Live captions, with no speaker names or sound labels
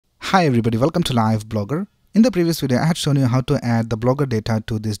Hi everybody, welcome to Live Blogger. In the previous video, I had shown you how to add the Blogger data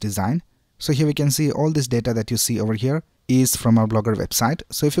to this design. So here we can see all this data that you see over here is from our Blogger website.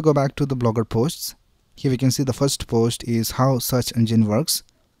 So if you go back to the Blogger posts, here we can see the first post is how search engine works.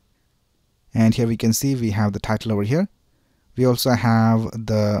 And here we can see we have the title over here. We also have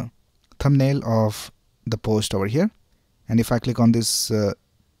the thumbnail of the post over here. And if I click on this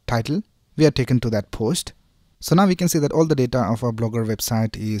title, we are taken to that post. So now we can see that all the data of our Blogger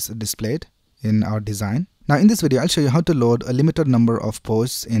website is displayed in our design. Now in this video, I'll show you how to load a limited number of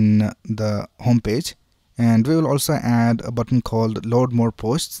posts in the home page. And we will also add a button called Load More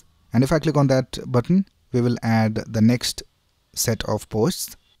Posts. And if I click on that button, we will add the next set of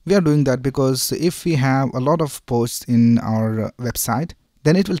posts. We are doing that because if we have a lot of posts in our website,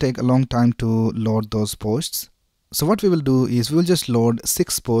 then it will take a long time to load those posts. So what we will do is we will just load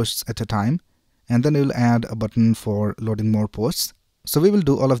 6 posts at a time. And then we will add a button for loading more posts. So we will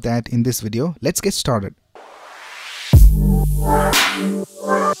do all of that in this video. Let's get started.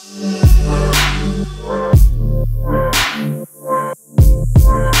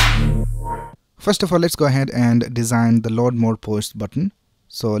 First of all, let's go ahead and design the Load More Posts button.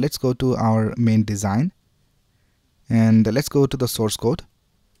 So let's go to our main design and let's go to the source code.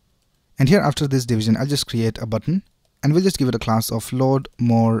 And here after this division, I'll just create a button and we'll just give it a class of Load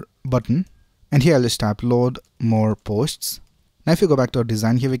More Button. And here I'll just type Load More Posts. Now if you go back to our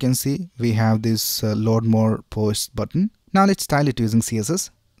design, here we can see we have this Load More Posts button. Now let's style it using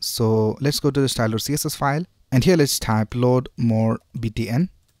CSS. So let's go to the style.css file and here let's type Load More BTN.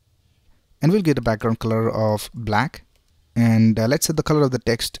 And we'll get a background color of black. And let's set the color of the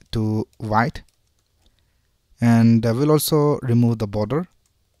text to white. And we'll also remove the border.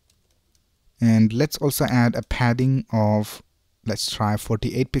 And let's also add a padding of, let's try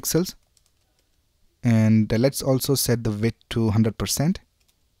 48 pixels. And let's also set the width to 100%.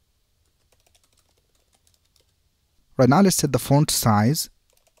 Right now let's set the font size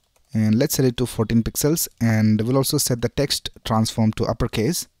and let's set it to 14 pixels, and we'll also set the text transform to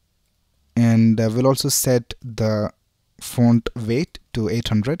uppercase, and we'll also set the font weight to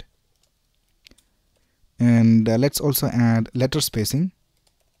 800, and let's also add letter spacing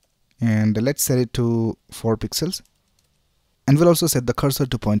and let's set it to 4 pixels, and we'll also set the cursor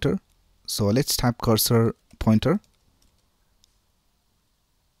to pointer. So let's type cursor pointer.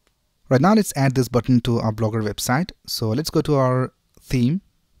 Right now let's add this button to our Blogger website. So let's go to our theme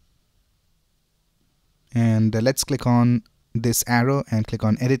and let's click on this arrow and click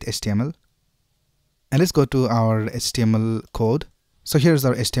on edit HTML. And let's go to our HTML code. So here's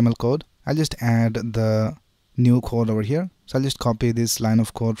our HTML code. I'll just add the new code over here. So I'll just copy this line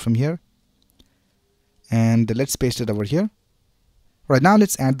of code from here and let's paste it over here. Right now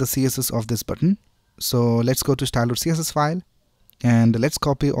let's add the CSS of this button. So let's go to style.css file and let's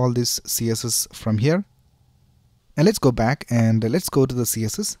copy all this CSS from here. And let's go back and let's go to the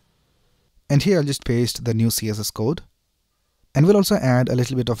CSS. And here I'll just paste the new CSS code. And we'll also add a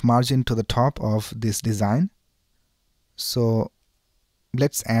little bit of margin to the top of this design. So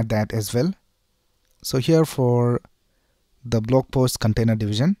let's add that as well. So here for the blog post container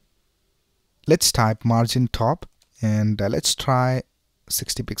division, let's type margin top and let's try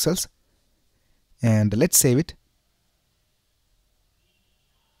 60 pixels and let's save it.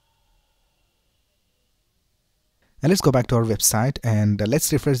 And let's go back to our website and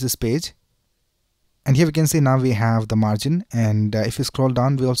let's refresh this page. And here we can see now we have the margin, and if you scroll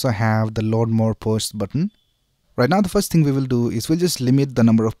down we also have the Load More Posts button. Right now the first thing we will do is we'll just limit the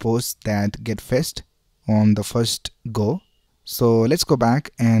number of posts that get fetched on the first go. So let's go back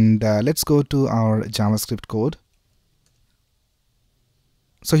and let's go to our JavaScript code.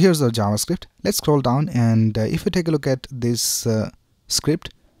 So here's our JavaScript. Let's scroll down and if we take a look at this script,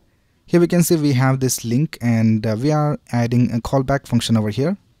 here we can see we have this link and we are adding a callback function over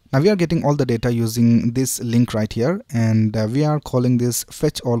here. Now we are getting all the data using this link right here, and we are calling this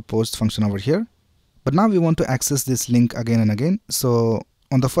fetch all posts function over here. But now we want to access this link again and again. So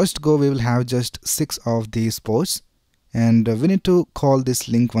on the first go we will have just 6 of these posts, and we need to call this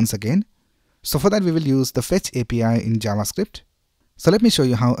link once again. So for that we will use the fetch API in JavaScript. So let me show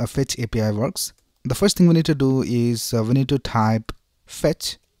you how a fetch API works. The first thing we need to do is we need to type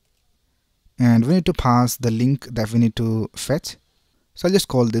fetch and we need to pass the link that we need to fetch. So I'll just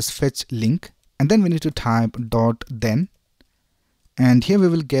call this fetch link, and then we need to type dot then, and here we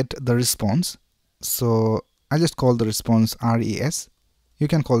will get the response. So I'll just call the response res. You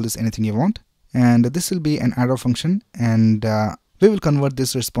can call this anything you want, and this will be an arrow function, and we will convert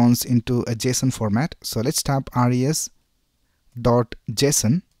this response into a JSON format. So let's type res.json,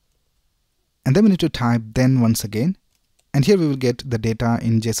 and then we need to type then once again, and here we will get the data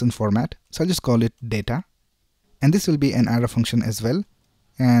in JSON format. So I'll just call it data, and this will be an arrow function as well.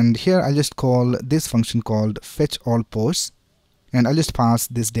 And here I'll just call this function called fetch all posts, and I'll just pass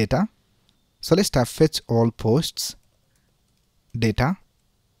this data. So let's type fetch all posts data.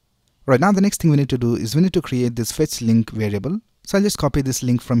 Right now the next thing we need to do is we need to create this fetch link variable. So I'll just copy this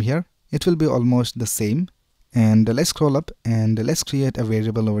link from here. It will be almost the same, and let's scroll up and let's create a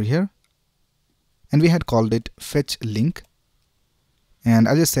variable over here, and we had called it fetch link, and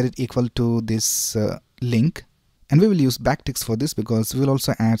I'll just set it equal to this link, and we will use backticks for this because we will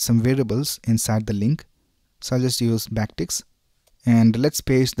also add some variables inside the link. So I'll just use backticks, and let's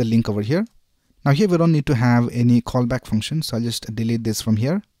paste the link over here. Now here we don't need to have any callback function, so I'll just delete this from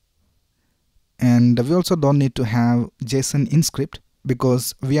here. And we also don't need to have JSON in script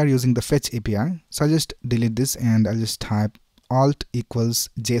because we are using the fetch API. So I'll just delete this and I'll just type alt equals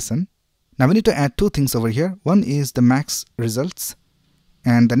JSON. Now we need to add two things over here. One is the max results,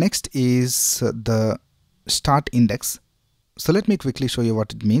 and the next is the start index. So let me quickly show you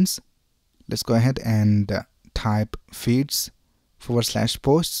what it means. Let's go ahead and type feeds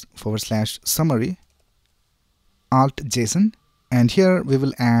 /posts /summary alt JSON, and here we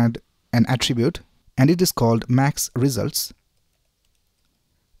will add an attribute, and it is called max results,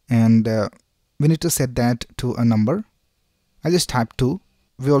 and we need to set that to a number. I just type 2.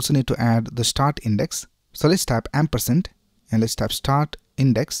 We also need to add the start index, so let's type ampersand and let's type start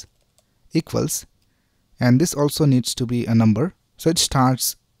index equals, and this also needs to be a number, so it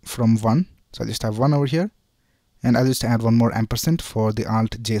starts from 1. So I just type 1 over here, and I'll just add one more ampersand for the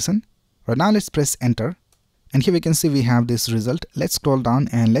alt JSON. Right now let's press enter, and here we can see we have this result. Let's scroll down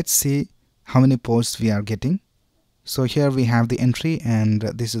and let's see how many posts we are getting. So here we have the entry, and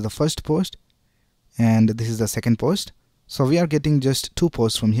this is the first post and this is the second post. So we are getting just 2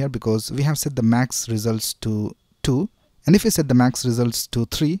 posts from here because we have set the max results to 2, and if we set the max results to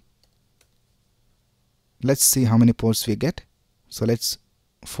 3, let's see how many posts we get. So let's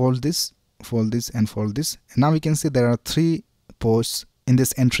fold this and fold this, and now we can see there are 3 posts in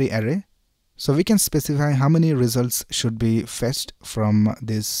this entry array. So we can specify how many results should be fetched from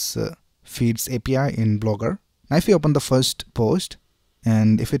this feeds API in Blogger. Now if you open the first post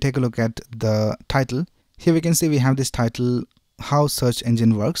and if you take a look at the title, here we can see we have this title, how search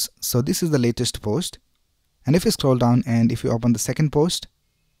engine works. So this is the latest post, and if you scroll down and if you open the second post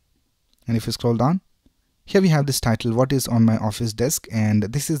and if you scroll down, here we have this title, what is on my office desk, and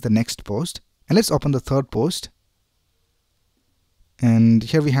this is the next post. And let's open the third post, and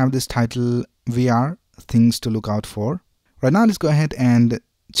here we have this title, VR things to look out for. Right now let's go ahead and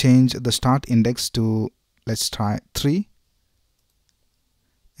change the start index to, let's try 3,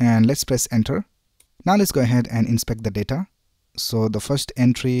 and let's press enter. Now let's go ahead and inspect the data. So the first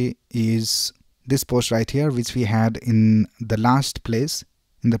entry is this post right here, which we had in the last place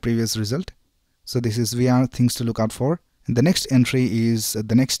in the previous result. So this is VR things to look out for, and the next entry is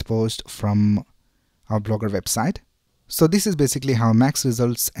the next post from our Blogger website. So this is basically how max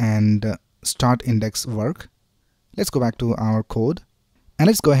results and start index work. Let's go back to our code, and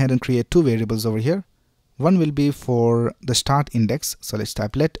let's go ahead and create 2 variables over here. One will be for the start index, so let's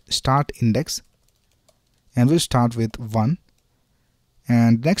type let start index, and we'll start with 1.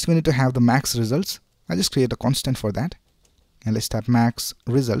 And next we need to have the max results. I'll just create a constant for that, and let's type max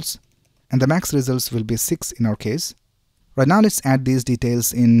results, and the max results will be 6 in our case. Right now let's add these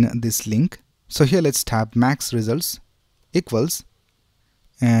details in this link. So here let's type max results equals,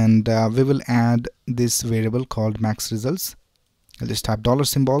 and we will add this variable called max results. I'll just type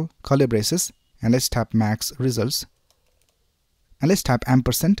 $, curly braces, and let's type max results, and let's type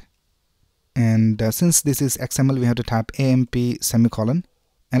ampersand, and since this is XML we have to type AMP semicolon,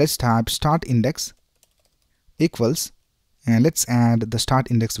 and let's type start index equals, and let's add the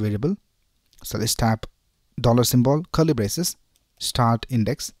start index variable. So let's type $, curly braces, start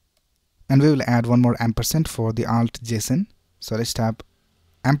index, and we will add one more ampersand for the alt JSON. So let's type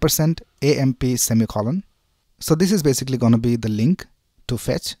ampersand AMP semicolon. So this is basically going to be the link to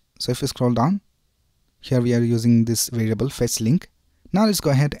fetch. So if you scroll down, here we are using this variable fetch link. Now let's go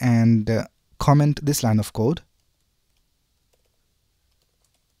ahead and comment this line of code.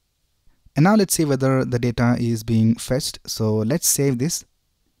 And now let's see whether the data is being fetched. So let's save this.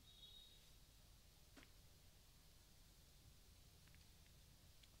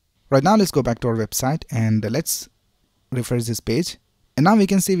 Right now let's go back to our website and let's refresh this page. And now we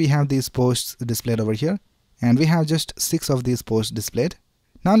can see we have these posts displayed over here, and we have just 6 of these posts displayed.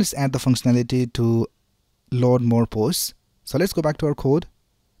 Now let's add the functionality to load more posts. So let's go back to our code.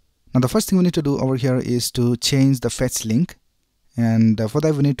 Now the first thing we need to do over here is to change the fetch link, and for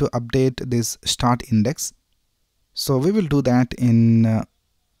that we need to update this start index. So we will do that in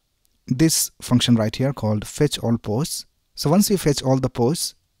this function right here called fetch all posts. So once we fetch all the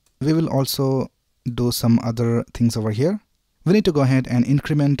posts, we will also do some other things over here. We need to go ahead and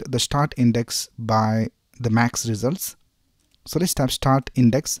increment the start index by the max results. So let's type start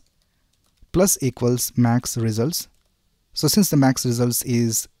index plus equals max results. So since the max results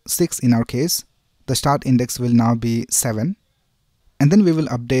is 6 in our case, the start index will now be 7. And then we will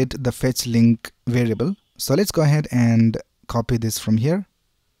update the fetch link variable. So let's go ahead and copy this from here.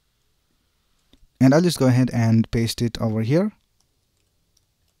 And I'll just go ahead and paste it over here.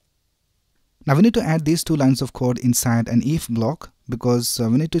 Now we need to add these two lines of code inside an if block because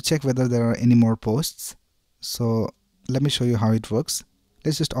we need to check whether there are any more posts. So let me show you how it works.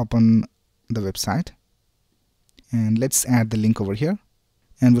 Let's just open the website and let's add the link over here,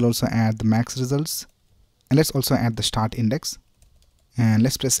 and we'll also add the max results, and let's also add the start index, and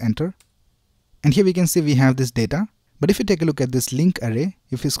let's press enter. And here we can see we have this data. But if you take a look at this link array,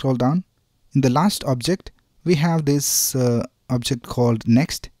 if you scroll down, in the last object we have this object called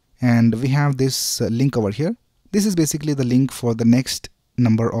next, and we have this link over here. This is basically the link for the next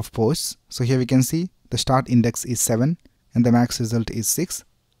number of posts. So here we can see the start index is 7 and the max result is 6.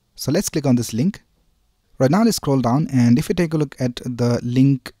 So let's click on this link. Right now let's scroll down, and if you take a look at the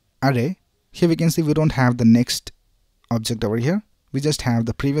link array, here we can see we don't have the next object over here. We just have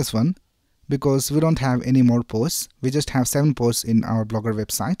the previous one because we don't have any more posts. We just have 7 posts in our Blogger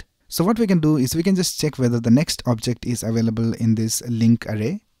website. So what we can do is we can just check whether the next object is available in this link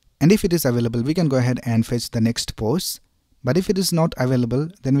array. And if it is available, we can go ahead and fetch the next post. But if it is not available,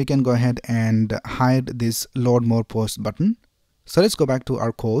 then we can go ahead and hide this load more posts button. So let's go back to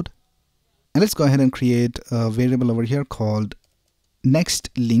our code. And let's go ahead and create a variable over here called next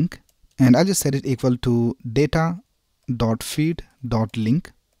link, and I'll just set it equal to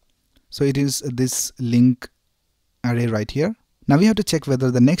data.feed.link. So it is this link array right here. Now we have to check whether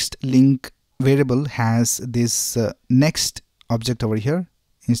the next link variable has this next object over here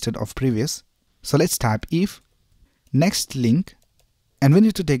instead of previous. So let's type if next link, and we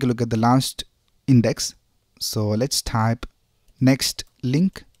need to take a look at the last index. So let's type next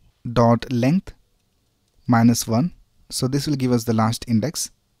link dot length -1. So this will give us the last index,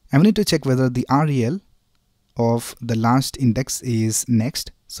 and we need to check whether the rel of the last index is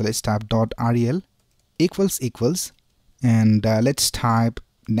next. So let's type dot rel equals and let's type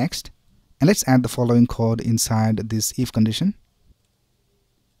next, and let's add the following code inside this if condition.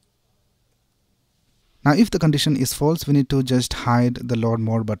 Now if the condition is false, we need to just hide the load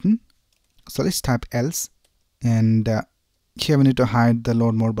more button. So let's type else, and here we need to hide the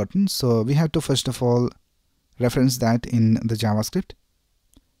load more button. So we have to first of all reference that in the JavaScript.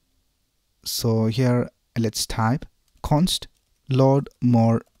 So here let's type const load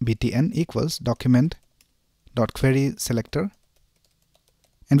more btn equals document dot query selector,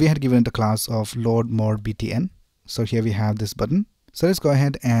 and we had given the class of load more btn. So here we have this button. So let's go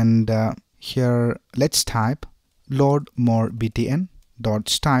ahead and here let's type load more btn dot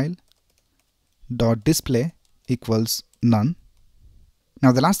style dot display equals none.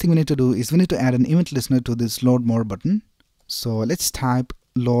 Now the last thing we need to do is we need to add an event listener to this load more button. So let's type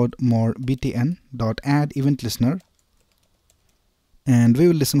load more btn dot add event listener, and we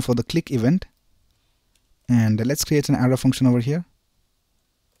will listen for the click event, and let's create an arrow function over here.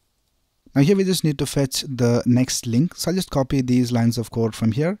 Now here we just need to fetch the next link. So I'll just copy these lines of code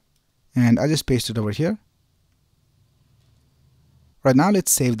from here and I'll just paste it over here. Right now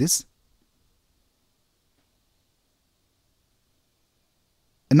let's save this.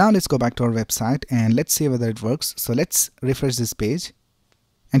 And now let's go back to our website and let's see whether it works. So let's refresh this page,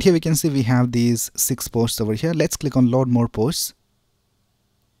 and here we can see we have these 6 posts over here. Let's click on load more posts,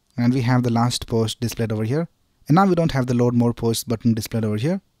 and we have the last post displayed over here. And now we don't have the load more posts button displayed over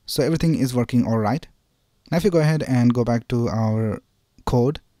here. So everything is working alright. Now if you go ahead and go back to our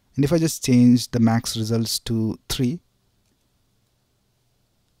code, and if I just change the max results to 3,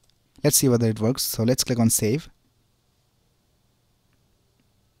 let's see whether it works. So let's click on save.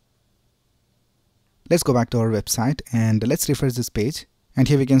 Let's go back to our website and let's refresh this page, and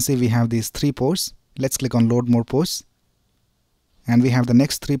here we can see we have these 3 posts. Let's click on load more posts, and we have the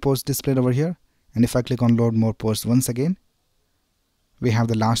next 3 posts displayed over here. And if I click on load more posts once again, we have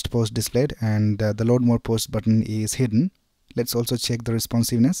the last post displayed, and the load more posts button is hidden. Let's also check the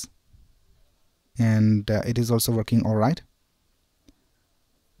responsiveness, and it is also working alright.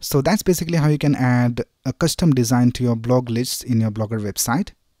 So that's basically how you can add a custom design to your blog lists in your Blogger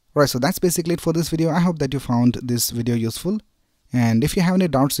website. Alright, so that's basically it for this video. I hope that you found this video useful, and if you have any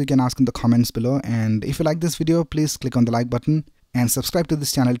doubts you can ask in the comments below. And if you like this video, please click on the like button and subscribe to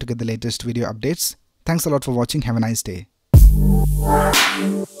this channel to get the latest video updates. Thanks a lot for watching. Have a nice day.